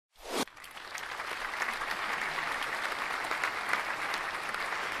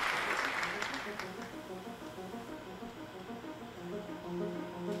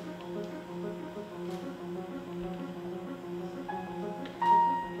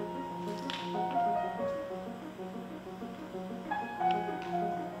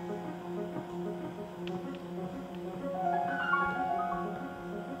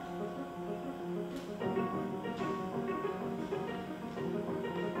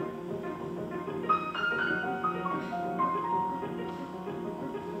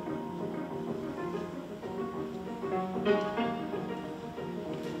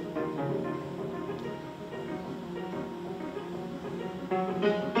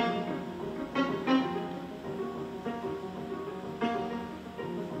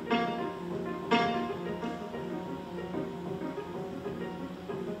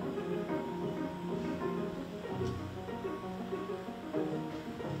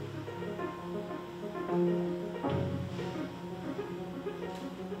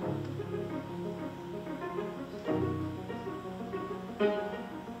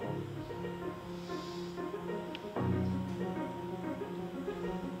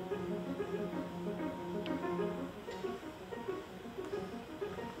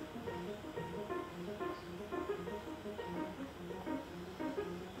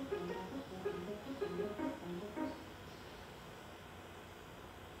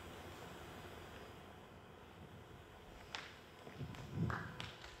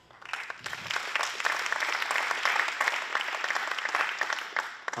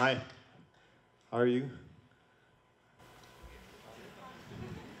Hi, how are you?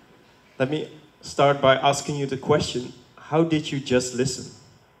 Let me start by asking you the question, how did you just listen?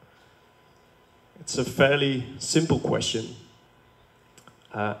 It's a fairly simple question,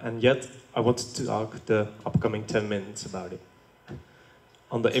 and yet I wanted to talk the upcoming 10 minutes about it.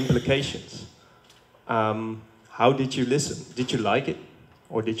 On the implications. How did you listen? Did you like it,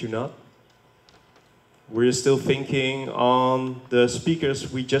 or did you not? Were you still thinking on the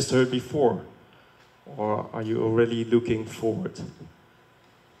speakers we just heard before? Or are you already looking forward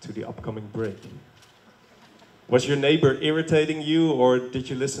to the upcoming break? Was your neighbor irritating you, or did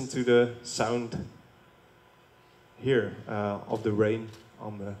you listen to the sound here of the rain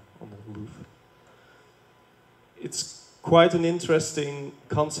on the roof? It's quite an interesting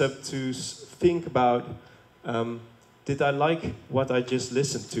concept to think about. Did I like what I just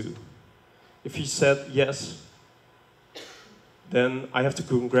listened to? If you said yes, then I have to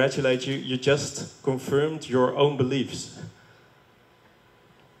congratulate you. You just confirmed your own beliefs.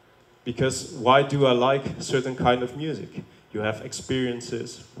 Because why do I like certain kind of music? You have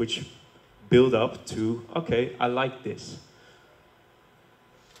experiences which build up to, okay, I like this.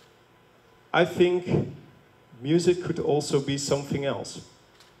 I think music could also be something else.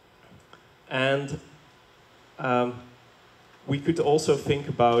 And we could also think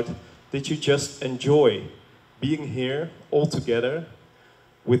about, did you just enjoy being here all together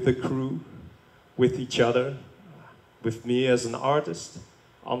with the crew, with each other, with me as an artist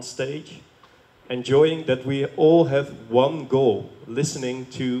on stage, enjoying that we all have one goal, listening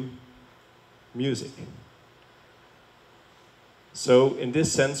to music. So in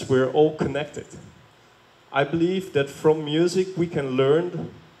this sense, we're all connected. I believe that from music we can learn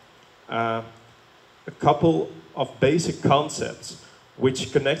a couple of basic concepts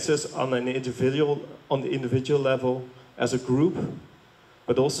which connects us on the individual level as a group,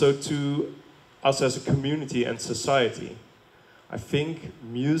 but also to us as a community and society. I think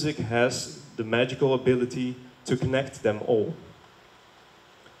music has the magical ability to connect them all.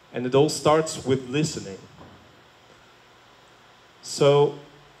 And it all starts with listening. So,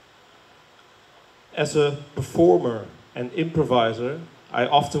 as a performer and improviser, I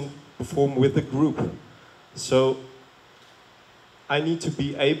often perform with a group. So, I need to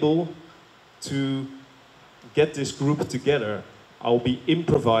be able to get this group together. I'll be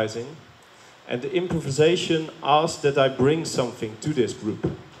improvising, and the improvisation asks that I bring something to this group.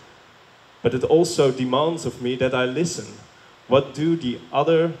 But it also demands of me that I listen. What do the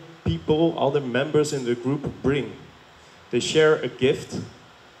other people, other members in the group bring? They share a gift,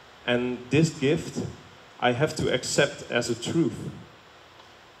 and this gift I have to accept as a truth.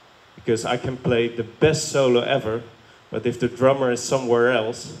 Because I can play the best solo ever, but if the drummer is somewhere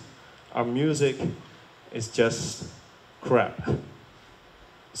else, our music is just crap.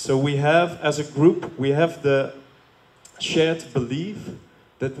 So we have, as a group, we have the shared belief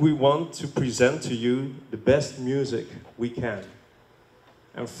that we want to present to you the best music we can.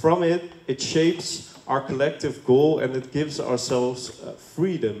 And from it, it shapes our collective goal, and it gives ourselves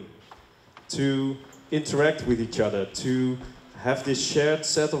freedom to interact with each other, to have this shared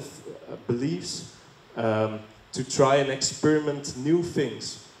set of beliefs, to try and experiment new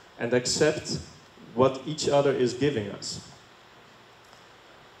things and accept what each other is giving us.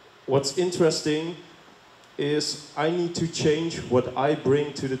 What's interesting is I need to change what I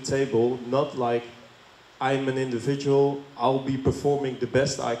bring to the table, not like I'm an individual, I'll be performing the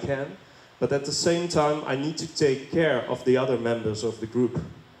best I can, but at the same time I need to take care of the other members of the group.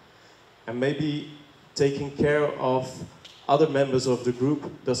 And maybe taking care of other members of the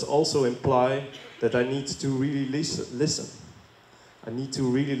group does also imply that I need to really listen. I need to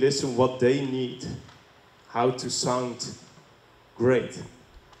really listen what they need, how to sound great.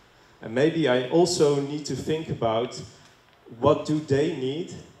 And maybe I also need to think about what do they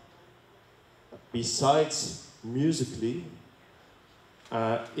need besides musically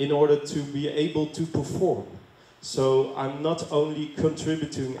in order to be able to perform. So I'm not only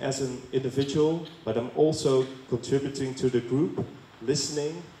contributing as an individual, but I'm also contributing to the group,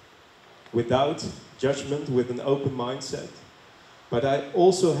 listening without judgment, with an open mindset. But I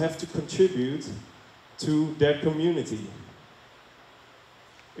also have to contribute to their community.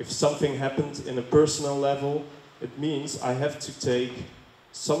 If something happened in a personal level, it means I have to take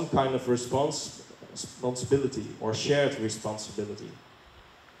some kind of responsibility or shared responsibility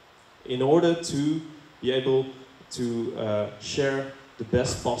in order to be able to share the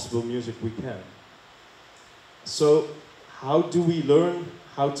best possible music we can. So how do we learn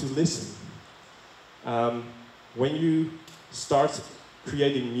how to listen? When you start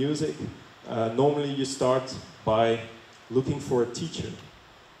creating music, normally you start by looking for a teacher.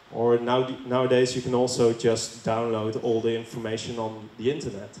 Or nowadays you can also just download all the information on the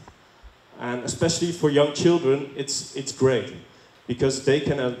internet. And especially for young children, it's great. Because they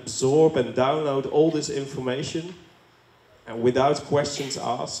can absorb and download all this information and without questions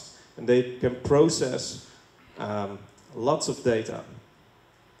asked, and they can process lots of data.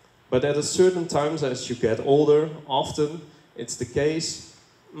 But at a certain times, as you get older, often it's the case,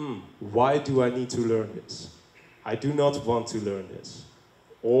 why do I need to learn this? I do not want to learn this.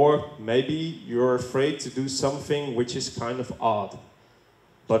 Or maybe you're afraid to do something which is kind of odd,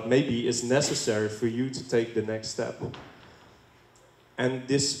 but maybe is necessary for you to take the next step. And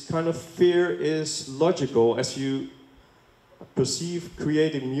this kind of fear is logical as you perceive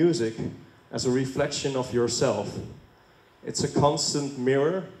creating music as a reflection of yourself. It's a constant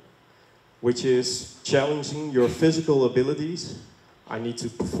mirror which is challenging your physical abilities. I need to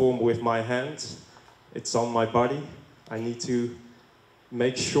perform with my hands. It's on my body. I need to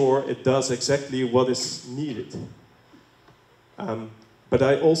make sure it does exactly what is needed. But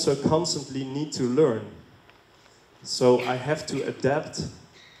I also constantly need to learn. So I have to adapt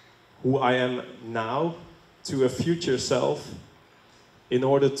who I am now to a future self in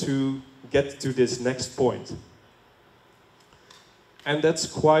order to get to this next point. And that's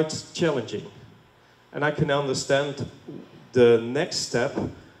quite challenging. And I can understand the next step,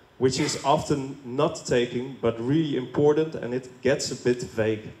 which is often not taken, but really important, and it gets a bit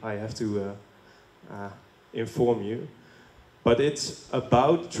vague, I have to inform you. But it's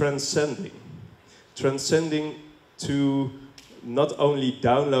about transcending. Transcending to not only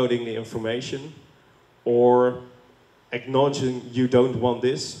downloading the information or acknowledging you don't want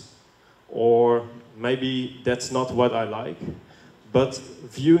this, or maybe that's not what I like, but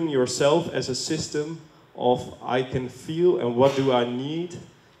viewing yourself as a system of I can feel and what do I need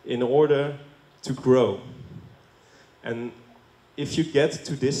in order to grow. And if you get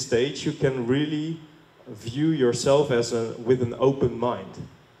to this stage, you can really view yourself as with an open mind.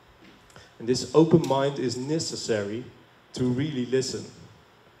 And this open mind is necessary to really listen.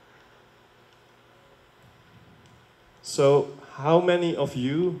 So, how many of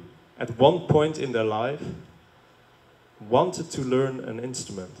you, at one point in their life, wanted to learn an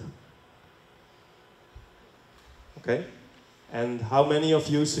instrument? Okay? And how many of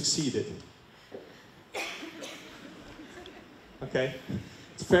you succeeded? Okay?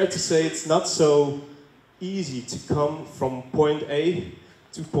 It's fair to say it's not so easy to come from point A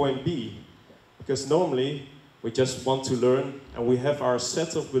to point B. Because normally, we just want to learn and we have our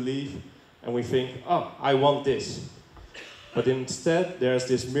set of belief and we think, oh, I want this. But instead, there's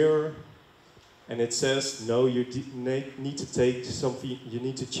this mirror and it says, no, you need to take something, you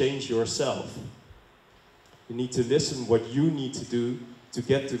need to change yourself. You need to listen what you need to do to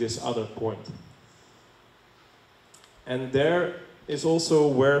get to this other point. And there is also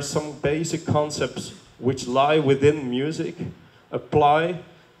where some basic concepts which lie within music apply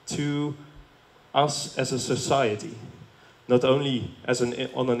to us as a society, not only as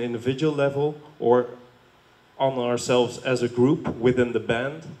on an individual level or on ourselves as a group within the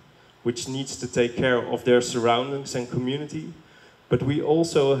band, which needs to take care of their surroundings and community, but we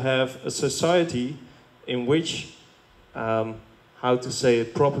also have a society in which, how to say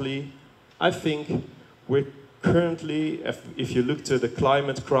it properly, I think we're currently, if you look to the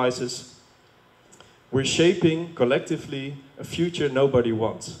climate crisis, we're shaping collectively a future nobody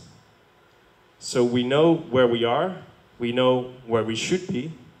wants. So we know where we are, we know where we should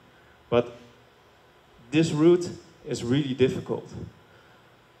be, but this route is really difficult.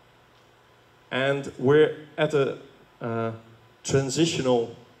 And we're at a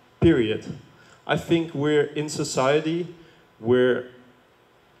transitional period. I think we're in society, we're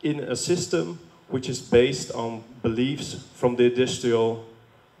in a system which is based on beliefs from the industrial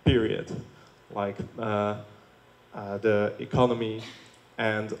period, like the economy,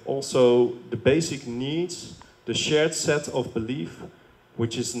 and also the basic needs, the shared set of belief,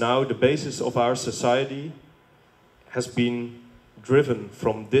 which is now the basis of our society, has been driven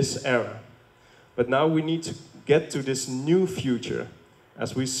from this era. But now we need to get to this new future,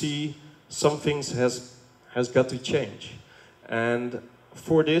 as we see some things has got to change. And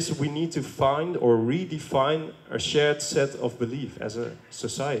for this, we need to find or redefine a shared set of belief as a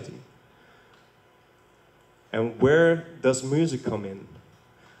society. And where does music come in?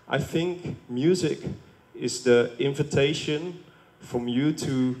 I think music is the invitation from you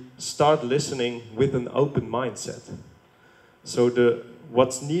to start listening with an open mindset. So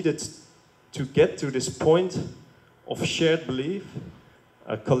what's needed to get to this point of shared belief,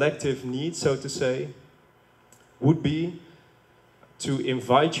 a collective need, so to say, would be to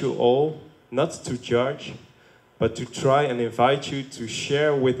invite you all, not to judge, but to try and invite you to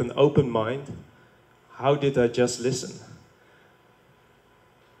share with an open mind, how did I just listen?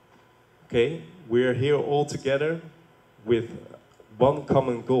 Okay, we're here all together with one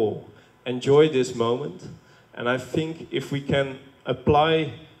common goal. Enjoy this moment, and I think if we can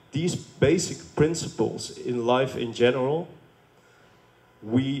apply these basic principles in life in general,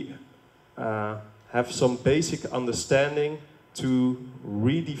 we have some basic understanding to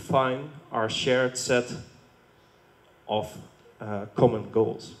redefine our shared set of common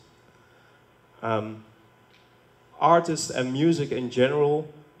goals. Artists and music in general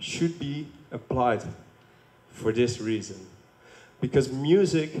should be applied for this reason. Because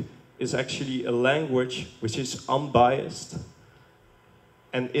music is actually a language which is unbiased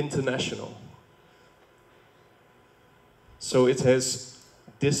and international. So it has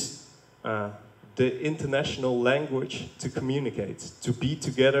this, the international language to communicate, to be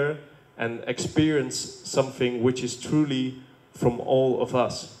together and experience something which is truly from all of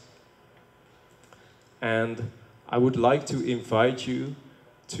us. And I would like to invite you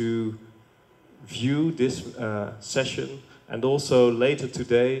to view this session, and also later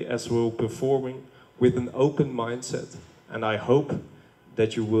today as we're performing, with an open mindset. And I hope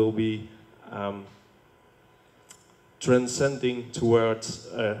that you will be transcending towards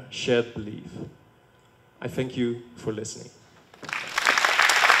a shared belief. I thank you for listening.